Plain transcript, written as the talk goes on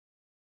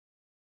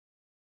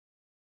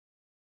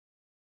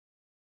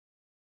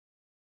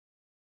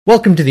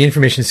Welcome to the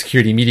Information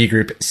Security Media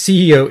Group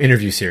CEO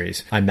interview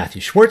series. I'm Matthew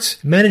Schwartz,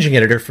 Managing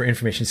Editor for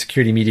Information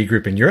Security Media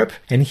Group in Europe,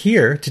 and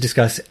here to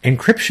discuss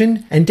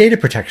encryption and data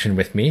protection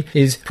with me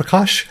is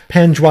Prakash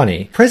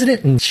Panjwani,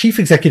 President and Chief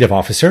Executive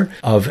Officer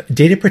of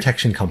data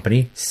protection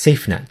company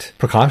SafeNet.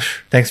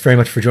 Prakash, thanks very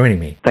much for joining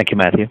me. Thank you,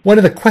 Matthew. One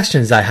of the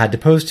questions I had to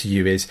pose to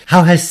you is,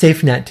 how has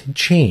SafeNet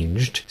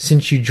changed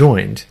since you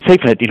joined?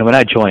 SafeNet, when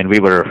I joined,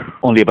 we were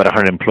only about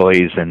 100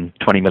 employees and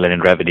 20 million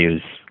in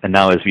revenues. And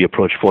now as we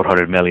approach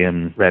 400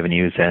 million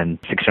revenues and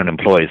 600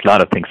 employees, a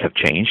lot of things have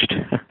changed.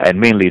 And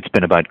mainly it's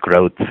been about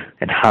growth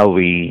and how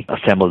we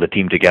assembled the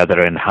team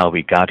together and how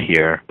we got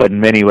here. But in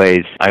many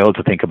ways, I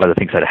also think about the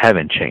things that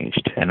haven't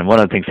changed. And one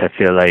of the things I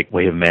feel like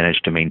we have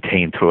managed to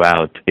maintain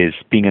throughout is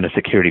being in a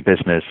security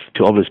business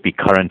to always be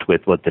current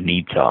with what the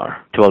needs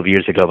are. 12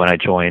 years ago when I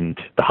joined,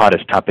 the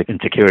hottest topic in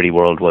security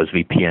world was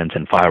VPNs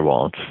and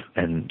firewalls.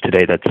 And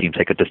today that seems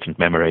like a distant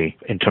memory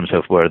in terms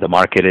of where the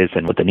market is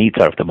and what the needs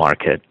are of the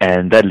market.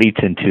 And that leads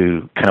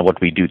into kind of what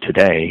we do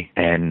today.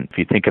 And if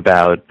you think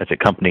about as a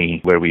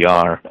company where we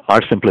are, our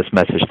simplest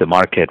message to the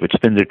market, which has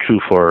been true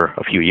for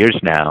a few years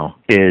now,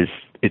 is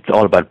it's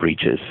all about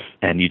breaches.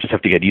 And you just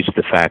have to get used to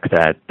the fact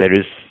that there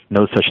is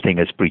no such thing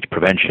as breach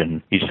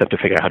prevention. You just have to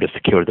figure out how to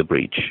secure the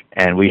breach.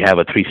 And we have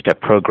a 3-step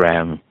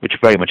program which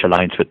very much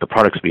aligns with the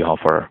products we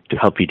offer to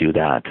help you do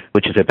that,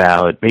 which is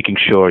about making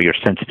sure your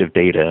sensitive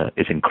data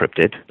is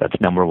encrypted. That's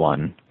number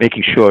one.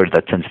 Making sure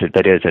that sensitive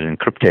data is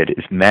encrypted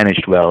is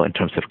managed well in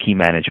terms of key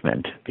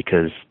management,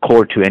 because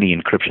core to any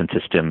encryption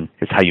system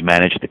is how you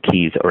manage the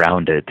keys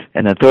around it.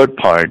 And the third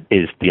part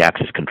is the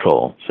access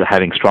control. So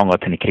having strong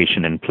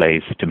authentication in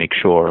place to make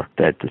sure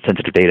that the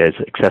sensitive data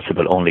is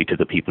accessible only to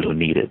the people who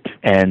need it.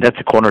 And that's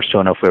a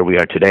cornerstone of where we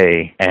are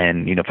today.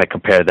 And, if I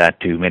compare that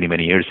to many,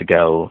 many years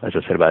ago, as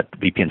I said about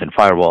VPNs and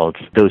firewalls,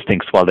 those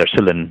things, while they're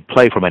still in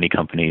play for many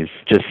companies,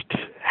 just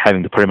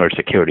having the perimeter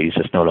security is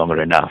just no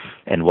longer enough.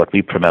 And what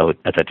we promote,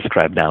 as I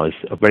described now, is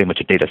very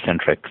much a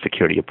data-centric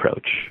security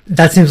approach.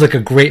 That seems like a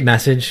great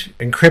message.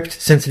 Encrypt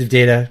sensitive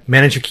data,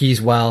 manage your keys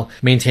well,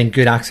 maintain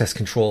good access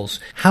controls.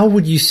 How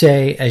would you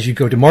say, as you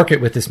go to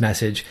market with this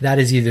message, that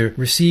is either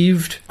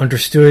received,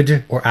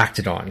 understood, or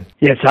acted on?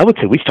 Yes, I would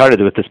say we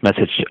started with this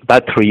message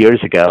about 3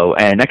 years ago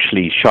and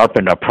actually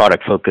sharpened our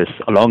product focus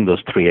along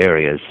those 3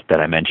 areas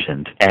that I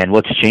mentioned. And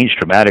what's changed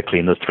dramatically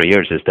in those 3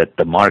 years is that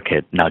the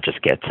market now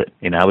just gets it.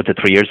 I would say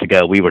 3 years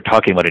ago, we were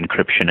talking about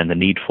encryption and the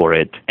need for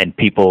it, and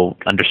people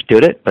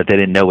understood it, but they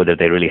didn't know whether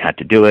they really had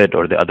to do it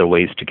or the other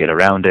ways to get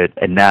around it.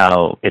 And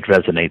now it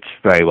resonates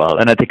very well.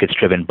 And I think it's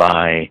driven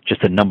by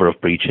just the number of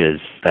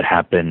breaches that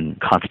happen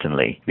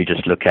constantly. We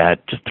just look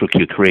at, just through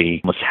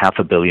Q3, almost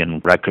 500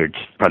 million records,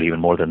 probably even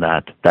more than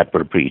that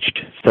were breached.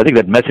 So I think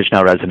that message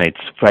now resonates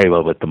very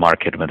well with the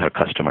market and with our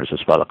customers as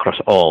well across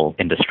all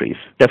industries.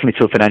 Definitely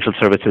through financial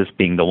services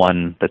being the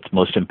one that's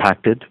most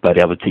impacted, but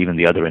I would say even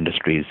the other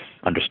industries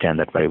understand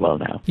that very well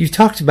now. You've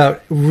talked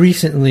about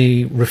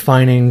recently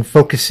refining,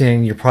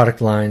 focusing your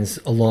product lines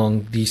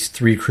along these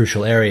 3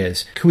 crucial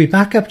areas. Could we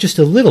back up just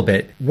a little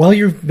bit? While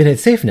you've been at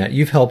SafeNet,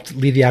 you've helped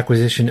lead the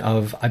acquisition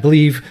of, I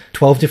believe,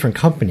 12 different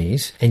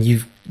companies, and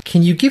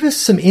can you give us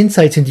some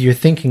insights into your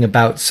thinking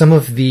about some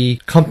of the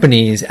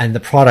companies and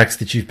the products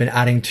that you've been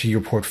adding to your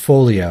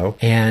portfolio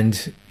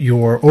and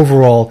your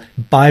overall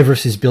buy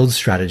versus build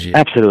strategy?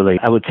 Absolutely.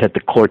 I would say the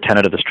core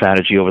tenet of the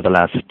strategy over the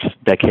last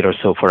decade or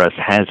so for us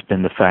has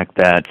been the fact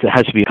that it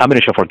has to be a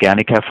combination of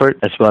organic effort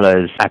as well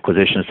as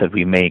acquisitions that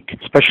we make,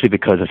 especially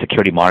because the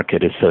security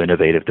market is so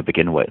innovative to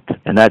begin with.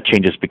 And that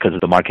changes because of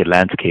the market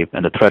landscape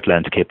and the threat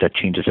landscape that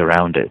changes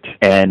around it.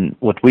 And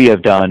what we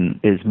have done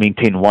is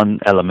maintain one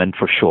element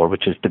for sure,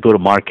 which is the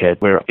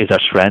go-to-market, where is our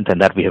strength, and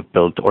that we have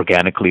built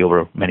organically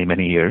over many,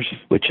 many years,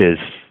 which is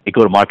a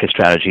go-to-market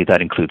strategy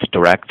that includes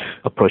direct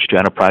approach to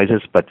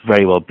enterprises, but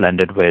very well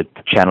blended with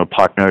channel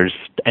partners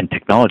and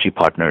technology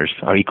partners.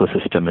 Our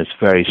ecosystem is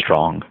very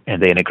strong,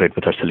 and they integrate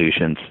with our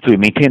solutions. So we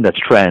maintain that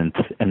strength,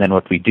 and then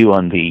what we do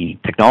on the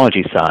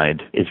technology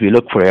side is we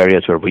look for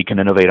areas where we can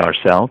innovate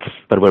ourselves,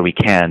 but where we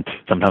can't,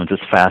 sometimes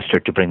it's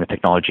faster to bring the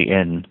technology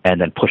in and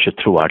then push it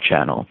through our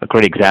channel. A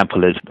great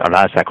example is our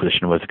last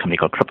acquisition was a company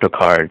called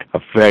CryptoCard,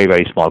 a very,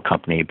 very small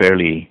company,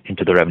 barely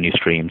into the revenue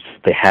streams.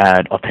 They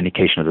had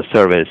authentication as a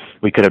service.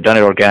 We could have done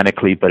it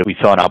organically, but we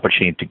saw an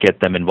opportunity to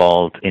get them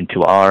involved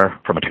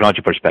from a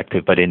technology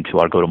perspective, but into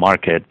our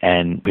go-to-market,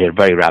 and we had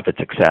very rapid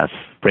success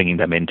bringing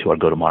them into our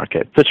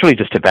go-to-market. So it's really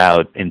just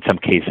about, in some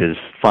cases,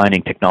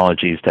 finding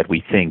technologies that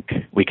we think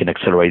we can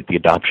accelerate the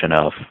adoption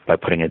of by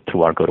putting it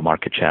through our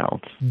go-to-market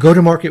channels.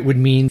 Go-to-market would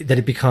mean that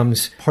it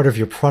becomes part of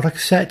your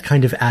product set,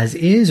 kind of as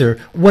is, or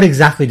what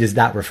exactly does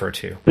that refer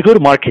to? The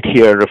go-to-market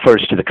here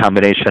refers to the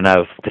combination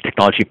of the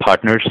technology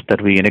partners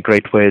that we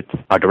integrate with,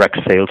 our direct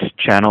sales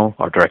channel,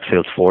 our direct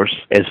sales force,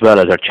 as well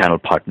as our channel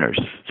partners.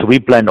 So we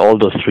blend all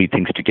those 3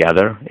 things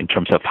together in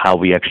terms of how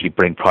we actually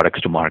bring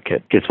products to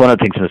market. Because one of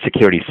the things in the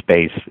security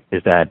space space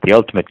is that the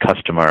ultimate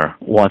customer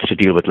wants to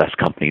deal with less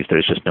companies.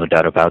 There's just no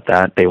doubt about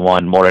that. They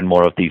want more and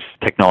more of these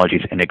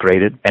technologies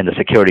integrated, and the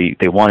security,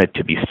 they want it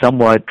to be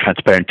somewhat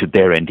transparent to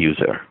their end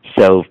user.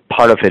 So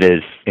part of it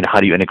is, how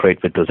do you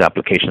integrate with those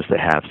applications they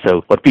have?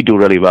 So what we do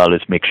really well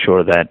is make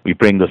sure that we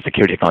bring those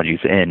security technologies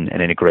in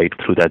and integrate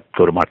through that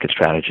go-to-market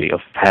strategy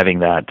of having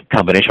that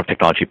combination of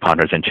technology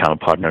partners and channel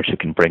partners who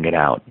can bring it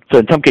out. So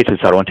in some cases,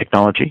 it's our own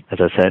technology. As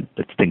I said,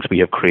 it's things we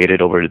have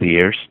created over the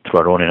years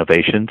through our own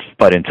innovations.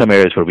 But in some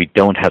areas where we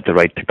don't have the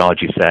right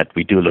technology set,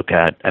 we do look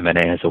at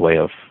M&A as a way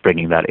of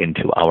bringing that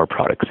into our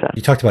product set.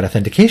 You talked about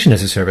authentication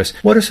as a service.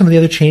 What are some of the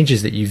other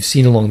changes that you've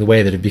seen along the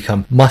way that have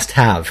become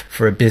must-have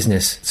for a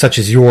business such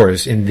as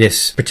yours in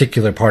this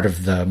particular part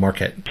of the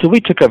market? So we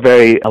took a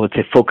very, I would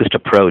say, focused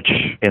approach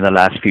in the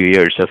last few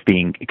years of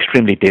being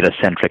extremely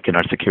data-centric in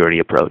our security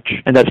approach.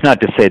 And that's not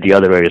to say the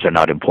other areas are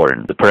not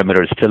important. The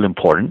perimeter is still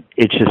important.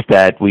 It's just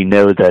that we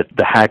know that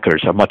the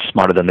hackers are much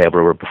smarter than they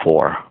ever were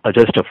before.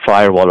 Just a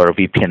firewall or a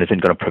VPN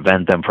isn't going to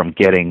prevent them from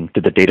getting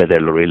to the data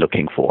they're really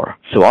looking for.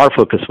 So our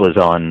focus was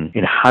on,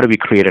 how do we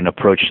create an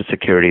approach to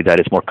security that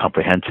is more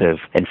comprehensive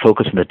and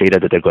focus on the data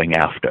that they're going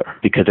after?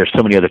 Because there's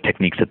so many other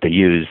techniques that they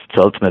use.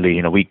 So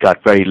ultimately, we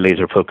got very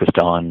laser focused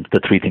on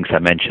the three things I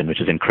mentioned,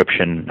 which is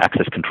encryption,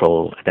 access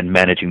control, and then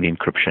managing the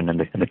encryption and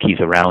the keys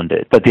around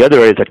it. But the other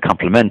areas that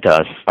complement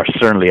us are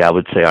certainly, I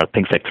would say, are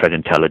things like threat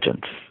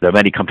intelligence. There are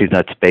many companies in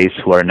that space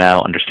who are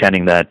now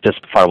understanding that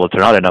just firewalls are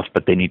not enough,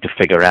 but they need to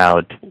figure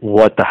out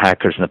what the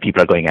hackers and the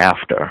people are going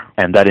after.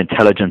 And that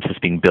intelligence is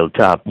being built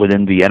up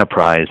within the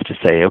enterprise to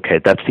say, okay,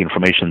 that's the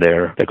information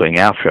they're going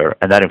after,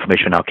 and that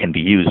information now can be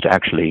used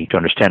actually to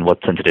understand what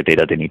sensitive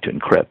data they need to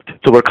encrypt.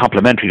 So we're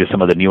complementary to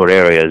some of the newer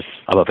areas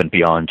above and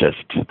beyond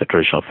just the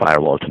traditional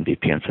firewalls and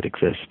VPNs that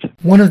exist.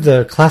 One of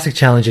the classic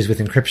challenges with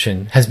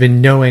encryption has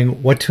been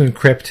knowing what to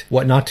encrypt,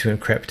 what not to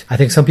encrypt. I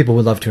think some people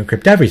would love to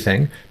encrypt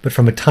everything, but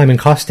from a time and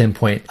cost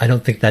standpoint, I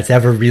don't think that's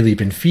ever really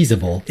been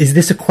feasible. Is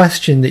this a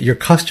question that your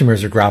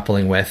customers are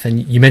grappling with?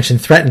 And you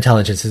mentioned threat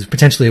intelligence is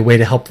potentially a way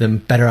to help them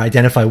better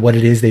identify what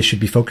it is they should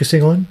be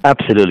focusing on?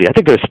 Absolutely. I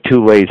think there's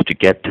two ways to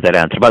get to that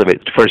answer. By the way,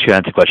 first you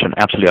answer the question,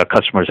 absolutely our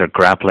customers are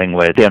grappling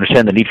with, they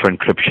understand the need for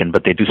encryption,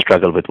 but they do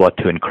struggle with what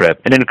to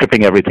encrypt. And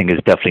encrypting everything is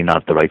definitely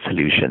not the right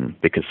solution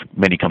because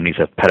many companies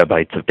have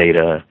petabytes of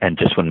data and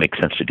just wouldn't make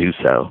sense to do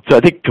so. So I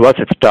think to us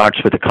it starts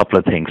with a couple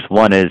of things.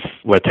 One is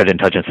where threat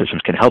intelligence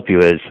systems can help you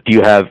is, do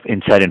you have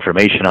inside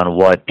information on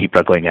what people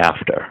are going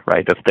after,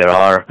 right? If there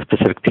are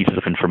specific pieces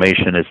of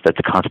information that's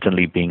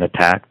constantly being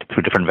attacked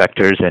through different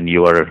vectors and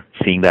you are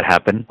seeing that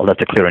happen, well,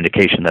 that's a clear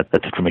indication that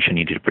that's information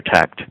you need to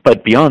protect.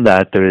 But beyond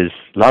that, there is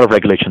a lot of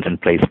regulations in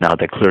place now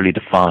that clearly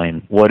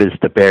define what is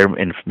the bare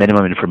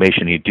minimum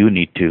information you do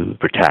need to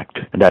protect.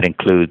 And that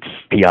includes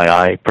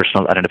PII,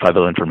 personal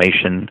identifiable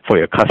information, for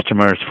your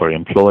customers, for your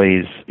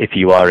employees. If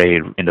you are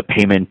in the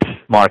payment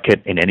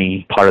market in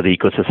any part of the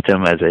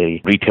ecosystem as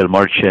a retail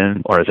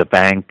merchant or as a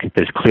bank,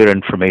 there's clear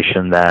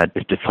information that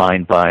is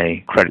defined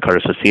by credit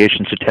card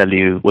associations to tell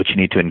you what you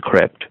need to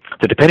encrypt.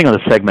 So depending on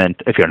the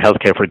segment, if you're in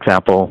healthcare, for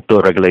example,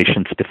 those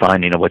regulations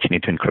define, what you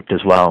need to encrypt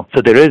as well.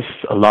 So there is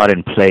a lot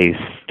in place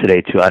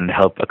today to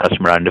help a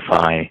customer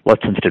identify what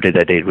sensitive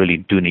data they really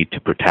do need to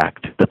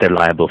protect, that they're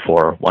liable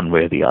for one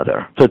way or the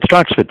other. So it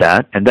starts with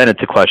that, and then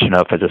it's a question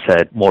of, as I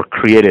said, more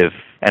creative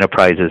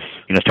enterprises,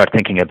 start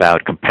thinking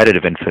about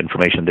competitive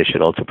information they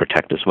should also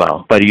protect as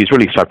well. But you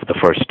really start with the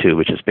first two,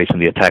 which is based on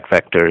the attack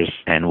vectors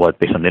and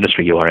based on the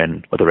industry you are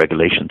in, what the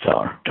regulations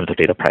are in terms of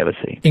data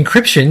privacy.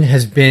 Encryption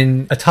has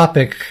been a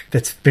topic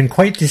that's been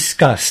quite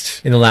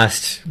discussed in the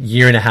last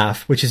year and a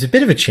half, which is a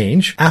bit of a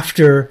change.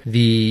 After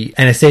the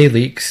NSA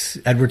leaks,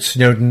 Edward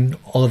Snowden,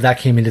 all of that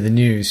came into the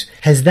news.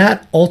 Has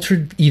that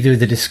altered either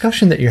the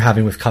discussion that you're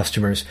having with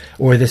customers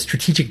or the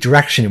strategic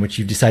direction in which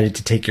you've decided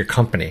to take your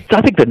company? So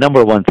I think the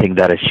number one thing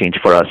that has changed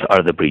for us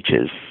are the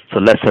breaches. So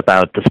less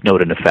about the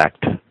Snowden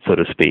effect, so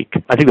to speak.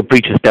 I think the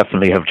breaches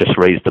definitely have just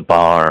raised the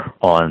bar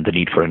on the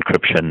need for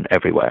encryption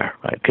everywhere,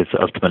 right? Because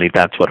ultimately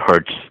that's what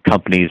hurts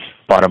companies'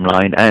 bottom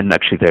line and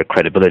actually their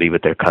credibility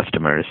with their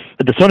customers.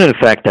 The Snowden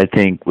effect, I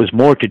think, was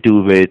more to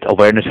do with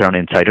awareness around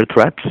insider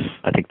threats.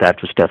 I think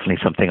that was definitely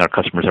something our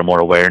customers are more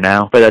aware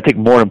now. But I think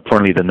more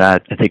importantly than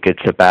that, I think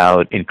it's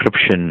about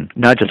encryption,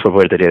 not just for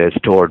where the data is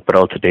stored, but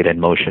also data in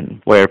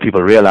motion, where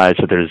people realize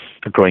that there's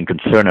a growing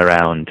concern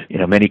around,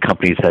 many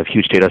companies have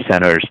huge data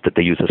centers that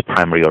they use as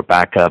primary or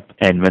backup.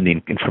 And when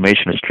the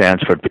information is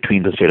transferred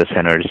between those data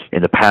centers,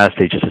 in the past,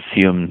 they just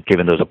assumed,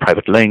 given those are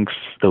private links,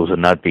 those would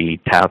not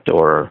be tapped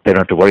or they don't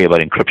have to worry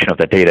about encryption of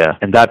the data.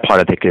 And that part,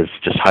 I think, is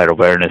just higher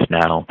awareness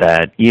now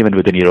that even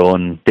within your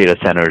own data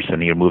centers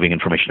and you're moving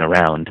information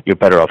around, you're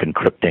better off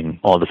encrypting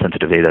all the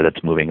sensitive data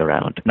that's moving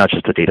around, not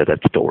just the data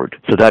that's stored.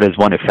 So that is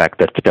one effect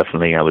that's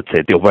definitely, I would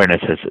say, the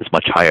awareness is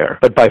much higher.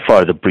 But by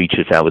far, the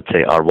breaches, I would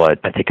say, are what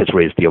I think has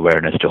raised the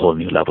awareness to a whole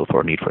new level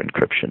for a need for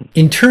encryption.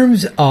 In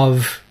terms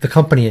of the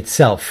company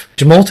itself,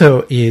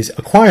 Gemalto is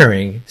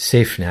acquiring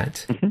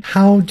SafeNet.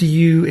 How do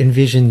you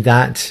envision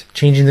that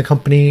changing the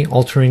company,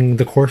 altering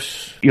the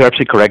course? You're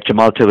absolutely correct,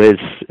 Gemalto is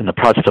in the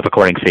process of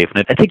acquiring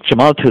SafeNet. I think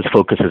Gemalto's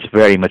focus has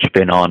very much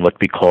been on what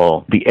we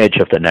call the edge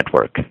of the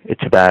network.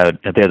 It's about,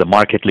 they're the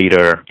market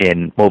leader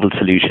in mobile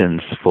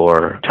solutions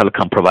for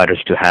telecom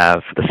providers to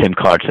have the SIM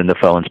cards in the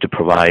phones to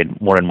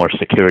provide more and more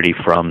security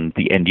from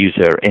the end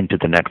user into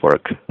the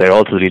network. They're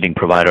also the leading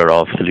provider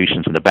of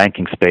solutions in the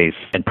banking space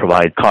and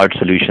provide card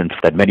solutions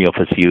that many of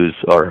us use,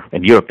 or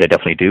in Europe they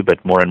definitely do,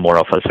 but more and more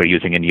of us are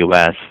using in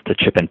US, the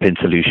chip and pin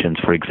solutions,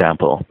 for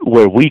example.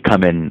 Where we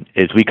come in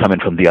is we come in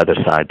from the other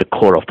side, the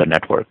core of the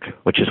network,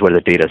 which is where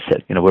the data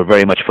sits. We're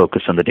very much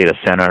focused on the data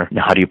center.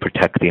 Now, how do you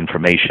protect the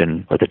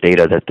information or the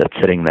data that's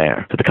sitting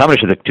there? So the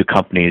combination of the two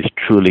companies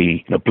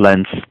truly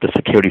blends the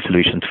security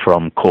solutions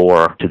from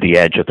core to the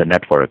edge of the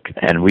network.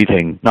 And we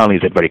think not only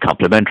is it very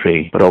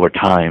complementary, but over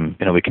time,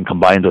 we can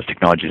combine those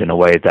technologies in a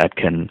way that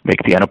can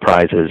make the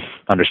enterprises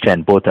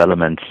understand both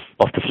elements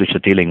of the solution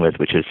they're dealing with,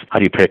 which is how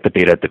do you protect the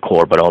data at the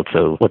core, but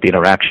also what the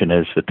interaction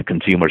is with the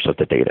consumers of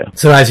the data.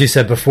 So as you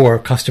said before,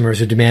 customers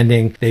are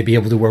demanding they be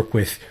able to work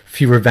with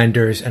fewer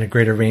vendors and a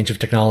greater range of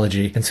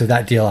technology. And so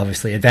that deal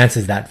obviously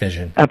advances that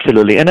vision.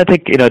 Absolutely. And I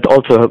think, it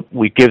also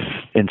we give,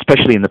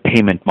 especially in the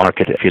payment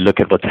market, if you look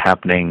at what's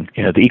happening,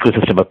 the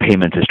ecosystem of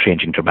payments is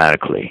changing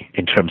dramatically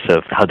in terms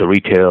of how the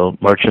retail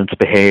merchants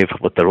behave,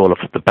 what the role of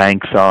the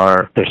banks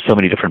are. There's so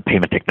many different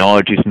payment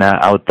technologies now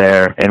out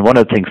there. And one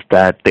of the things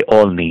that they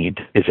all need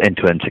is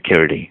end-to-end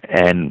security.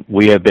 And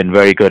we have been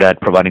very good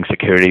at providing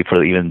security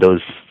for even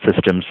those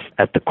systems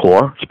at the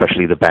core,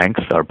 especially the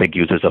banks are big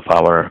users of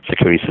our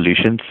security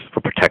solutions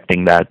for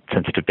protecting that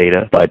sensitive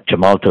data. But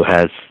Gemalto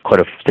has quite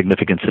a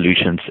significant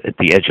solutions at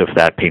the edge of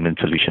that payment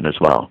solution as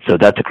well. So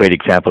that's a great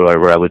example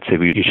where I would say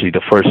we're usually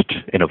the first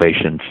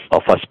innovations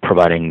of us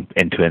providing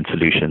end-to-end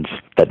solutions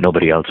that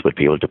nobody else would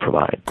be able to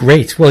provide.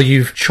 Great. Well,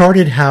 you've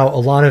charted how a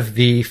lot of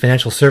the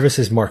financial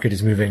services market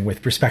is moving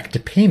with respect to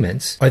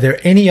payments. Are there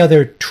any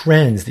other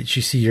trends that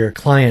you see your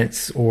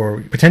clients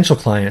or potential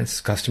clients,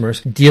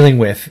 customers, dealing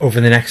with over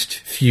the next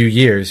few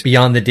years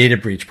beyond the data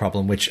breach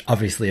problem, which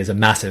obviously is a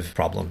massive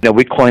problem? Now,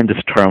 we coined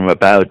this term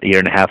about a year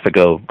and a half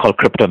ago called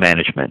crypto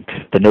management,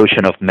 the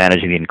notion of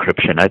managing the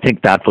encryption. I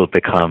think that will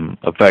become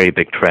a very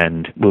big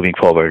trend moving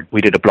forward.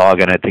 We did a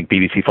blog, and I think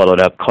BBC followed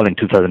up, calling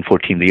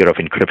 2014 the year of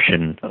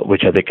encryption,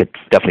 which I think it's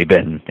definitely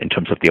been in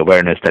terms of the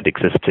awareness that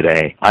exists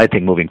today. I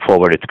think moving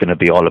forward, it's going to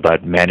be all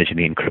about managing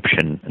the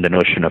encryption, and the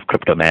notion of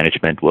crypto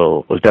management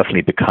will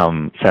definitely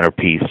become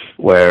centerpiece,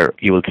 where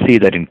you will see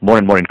that more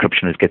and more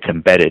encryption gets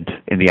embedded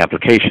in the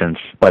applications,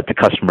 but the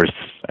customers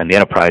and the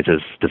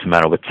enterprises, doesn't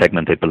matter what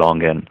segment they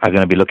belong in, are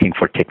going to be looking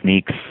for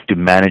techniques to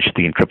manage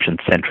the encryption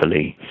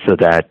centrally so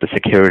that the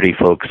security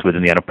folks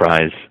within the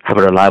enterprise have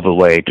a reliable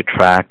way to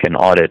track and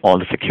audit all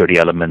the security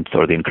elements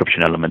or the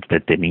encryption elements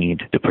that they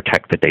need to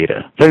protect the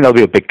data. So I think that'll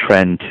be a big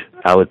trend,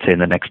 I would say, in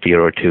the next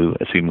year or two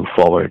as we move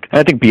forward. And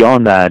I think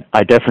beyond that,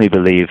 I definitely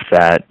believe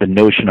that the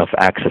notion of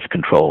access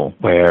control,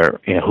 where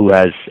who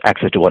has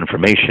access to what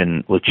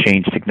information, will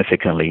change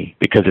significantly,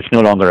 because it's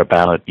no longer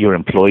about your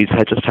employees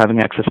just having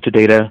access to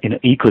data.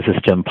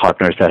 Ecosystem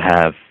partners that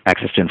have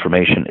access to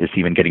information is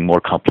even getting more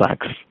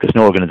complex, because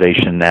no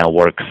organization now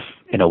works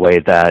in a way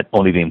that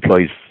only the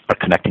employees are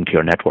connecting to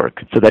your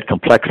network. So that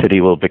complexity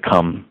will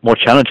become more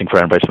challenging for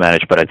enterprise to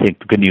manage, but I think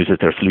the good news is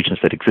there are solutions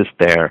that exist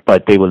there,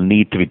 but they will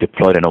need to be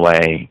deployed in a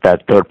way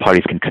that third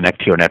parties can connect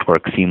to your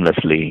network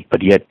seamlessly,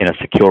 but yet in a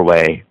secure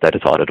way that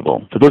is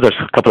auditable. So those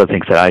are a couple of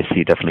things that I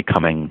see definitely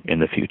coming in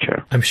the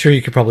future. I'm sure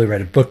you could probably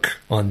write a book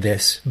on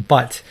this,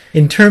 but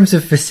in terms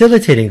of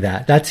facilitating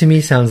that to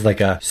me sounds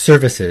like a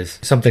services,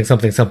 something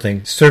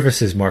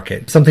services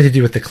market, something to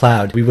do with the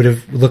cloud. We would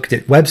have looked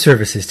at web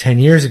services 10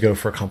 years ago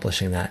for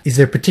accomplishing that. Is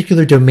there a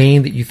particular domain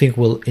that you think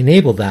will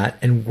enable that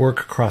and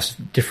work across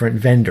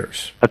different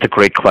vendors? That's a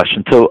great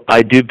question. So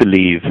I do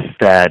believe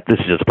that, this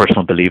is just a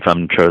personal belief,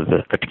 I'm sure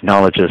the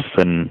technologists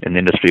in the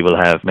industry will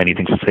have many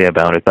things to say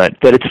about it, but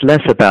that it's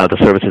less about the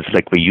services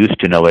like we used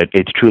to know it.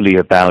 It's truly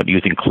about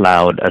using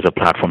cloud as a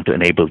platform to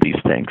enable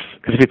these things.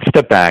 Because if you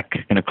step back,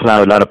 in a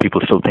cloud, a lot of people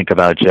still think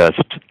about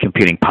just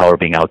computing power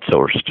being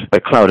outsourced.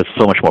 But cloud is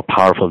so much more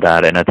powerful than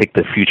that, and I think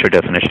the future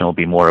definition will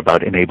be more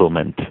about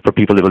enablement for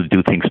people able to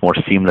do things more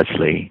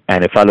seamlessly.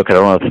 And if I look at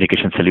our own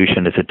authentication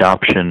solution, its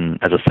adoption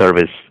as a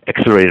service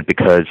accelerated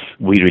because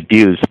we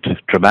reduced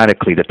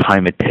dramatically the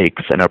time it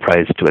takes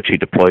enterprise to actually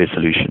deploy a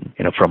solution,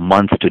 from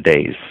months to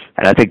days.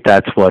 And I think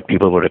that's what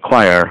people will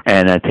require.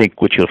 And I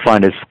think what you'll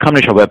find is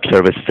combination of web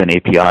services and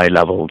API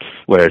levels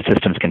where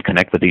systems can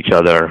connect with each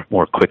other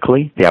more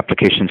quickly. The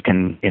applications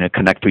can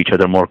connect to each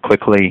other more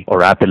quickly or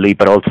rapidly,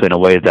 but also in a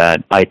way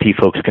that IT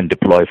folks can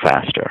deploy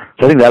faster.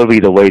 So I think that'll be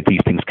the way these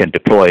things get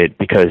deployed,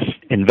 because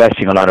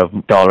investing a lot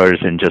of dollars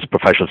in just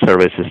professional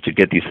services to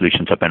get these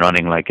solutions up and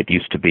running like it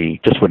used to be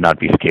just would not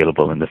be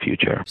scalable in the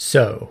future.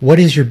 So what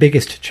is your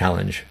biggest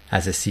challenge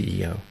as a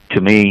CEO? To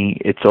me,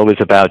 it's always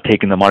about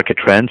taking the market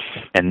trends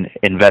and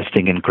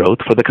investing in growth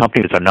for the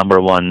company. It's our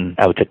number one,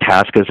 I would say,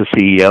 task as a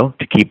CEO,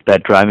 to keep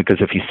that driving,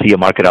 because if you see a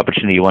market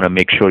opportunity, you want to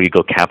make sure you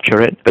go capture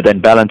it. But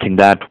then balancing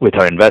that with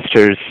our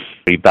investors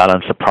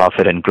rebalance the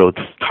profit and growth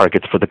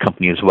targets for the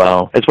company as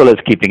well as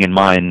keeping in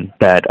mind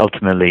that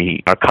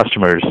ultimately our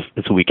customers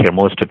is who we care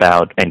most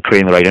about, and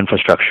creating the right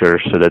infrastructure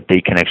so that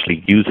they can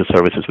actually use the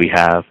services we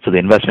have. So the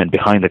investment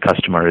behind the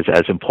customer is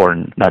as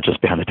important, not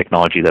just behind the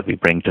technology that we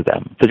bring to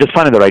them. So just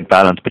finding the right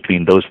balance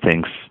between those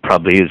things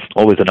probably is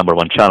always the number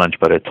one challenge,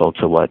 but it's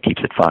also what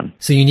keeps it fun.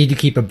 So you need to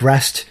keep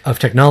abreast of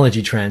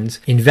technology trends,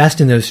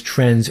 invest in those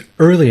trends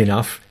early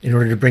enough in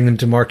order to bring them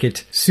to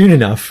market soon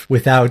enough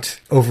without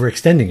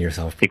overextending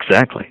yourself.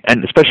 Exactly.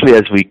 And especially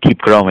as we keep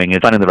growing,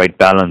 it's finding the right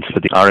balance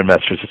for our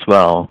investors as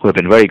well, who have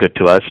been very good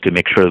to us to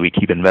make sure that we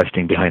keep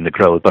investing behind the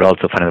growth, but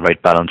also finding the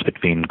right balance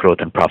between growth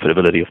and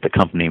profitability of the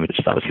company, which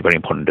is obviously very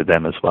important to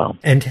them as well.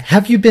 And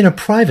have you been a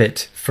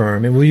private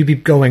firm, and will you be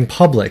going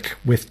public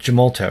with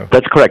Gemalto?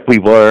 That's correct. We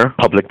were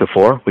public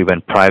before. We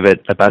went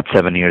private about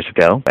 7 years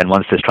ago. And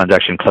once this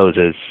transaction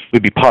closes,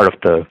 we'd be part of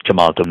the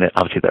Gemalto.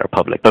 Obviously, they're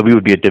public, but we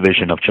would be a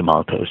division of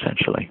Gemalto,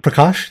 essentially.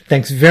 Prakash,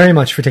 thanks very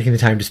much for taking the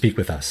time to speak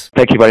with us.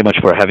 Thank you very much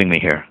for having me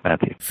here,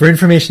 Matthew. For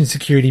Information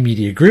Security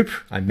Media Group,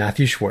 I'm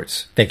Matthew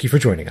Schwartz. Thank you for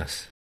joining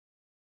us.